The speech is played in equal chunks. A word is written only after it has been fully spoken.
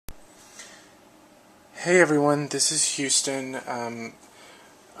Hey everyone, this is Houston.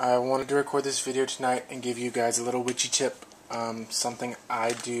 I wanted to record this video tonight and give you guys a little witchy tip, something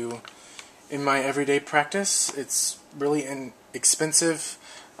I do in my everyday practice. It's really inexpensive,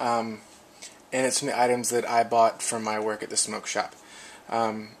 and it's from the items that I bought from my work at the smoke shop.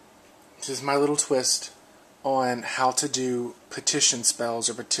 This is my little twist on how to do petition spells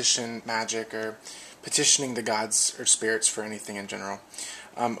or petition magic or petitioning the gods or spirits for anything in general.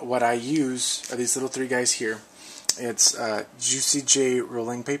 What I use are these little three guys here. It's Juicy J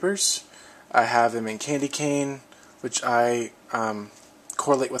rolling papers. I have them in candy cane, which I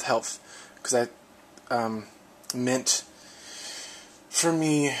correlate with health, because mint for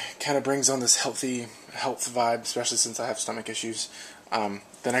me kind of brings on this health vibe, especially since I have stomach issues. The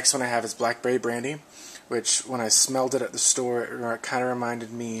next one I have is blackberry brandy, which when I smelled it at the store, it kind of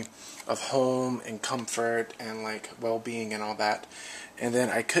reminded me of home and comfort and like well-being and all that. And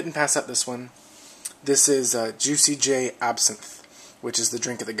then I couldn't pass up this one. This is Juicy J Absinthe, which is the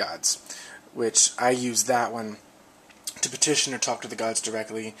drink of the gods, which I use that one to petition or talk to the gods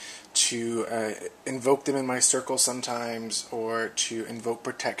directly, to invoke them in my circle sometimes, or to invoke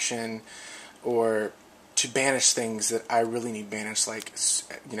protection, or to banish things that I really need banished, like,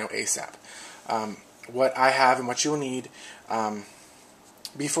 ASAP. What I have and what you'll need,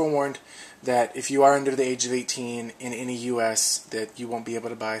 be forewarned that if you are under the age of 18 in any U.S., that you won't be able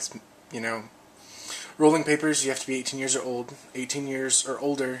to buy, rolling papers. You have to be 18 years or old, 18 years or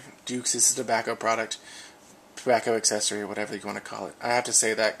older, because this is a tobacco product, tobacco accessory, whatever you want to call it. I have to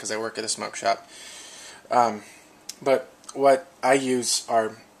say that because I work at a smoke shop. But what I use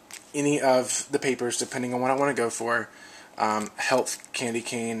are any of the papers, depending on what I want to go for. Health, candy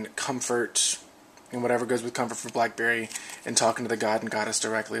cane, comfort, and whatever goes with comfort for blackberry, and talking to the god and goddess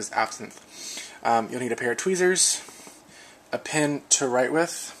directly is absinthe. You'll need a pair of tweezers, a pen to write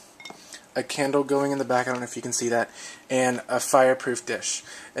with, a candle going in the back, I don't know if you can see that, and a fireproof dish.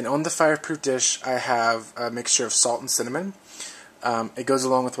 And on the fireproof dish I have a mixture of salt and cinnamon. It goes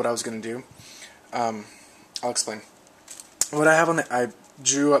along with what I was going to do. I'll explain. What I have on the, I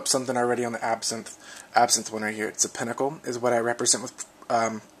drew up something already on the absinthe one right here. It's a pentacle, is what I represent with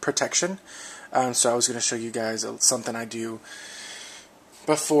protection. So I was going to show you guys something I do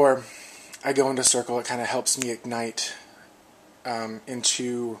before I go into circle. It kind of helps me ignite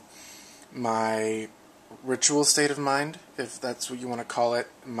into my ritual state of mind, if that's what you want to call it,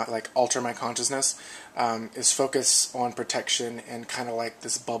 like alter my consciousness, is focus on protection and kind of like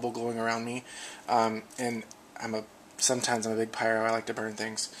this bubble glowing around me. And sometimes I'm a big pyro. I like to burn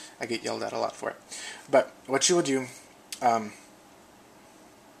things. I get yelled at a lot for it. But what you will do, let me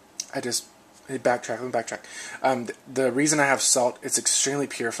backtrack. The reason I have salt, it's extremely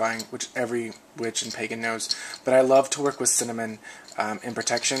purifying, which every witch and pagan knows. But I love to work with cinnamon in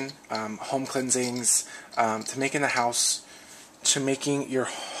protection, home cleansings, to making the house, to making your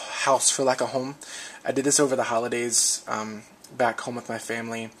house feel like a home. I did this over the holidays back home with my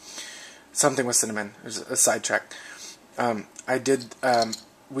family. Something with cinnamon. There's a sidetrack. We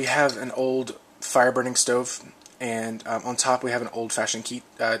have an old fire-burning stove, and on top we have an old-fashioned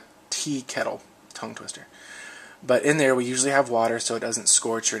tea kettle, tongue twister. But in there we usually have water so it doesn't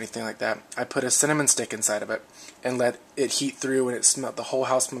scorch or anything like that. I put a cinnamon stick inside of it and let it heat through, and the whole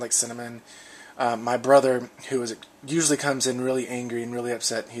house smelled like cinnamon. My brother, usually comes in really angry and really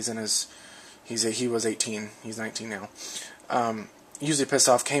upset, he was 18, he's 19 now. Usually pissed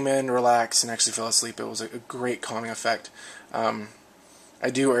off, came in, relaxed, and actually fell asleep. It was a great calming effect. I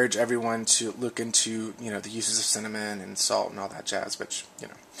do urge everyone to look into, the uses of cinnamon and salt and all that jazz, which,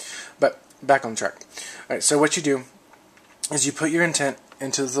 But back on track. Alright, so what you do is you put your intent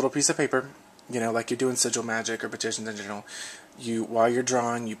into this little piece of paper, like you're doing sigil magic or petitions in general. While you're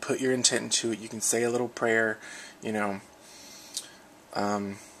drawing, you put your intent into it. You can say a little prayer, I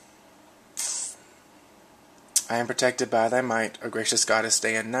am protected by thy might, O gracious goddess,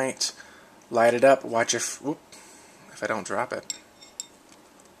 day and night. Light it up, watch your... if I don't drop it.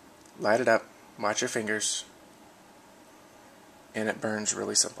 Light it up, watch your fingers, and it burns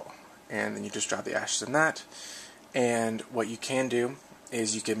really simple. And then you just drop the ashes in that. And what you can do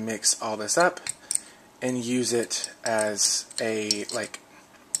is you can mix all this up and use it as a,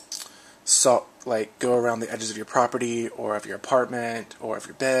 salt, go around the edges of your property or of your apartment or of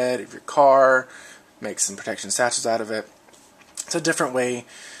your bed, of your car, make some protection satchels out of it. It's a different way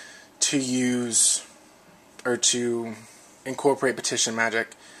to use or to incorporate petition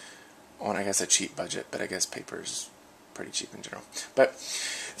magic on, I guess, a cheap budget, but I guess paper's pretty cheap in general. But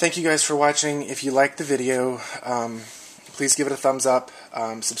thank you guys for watching. If you liked the video, please give it a thumbs up,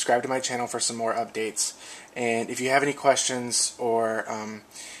 subscribe to my channel for some more updates, and if you have any questions or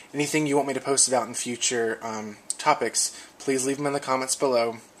anything you want me to post about in future topics, please leave them in the comments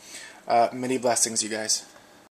below. Many blessings, you guys.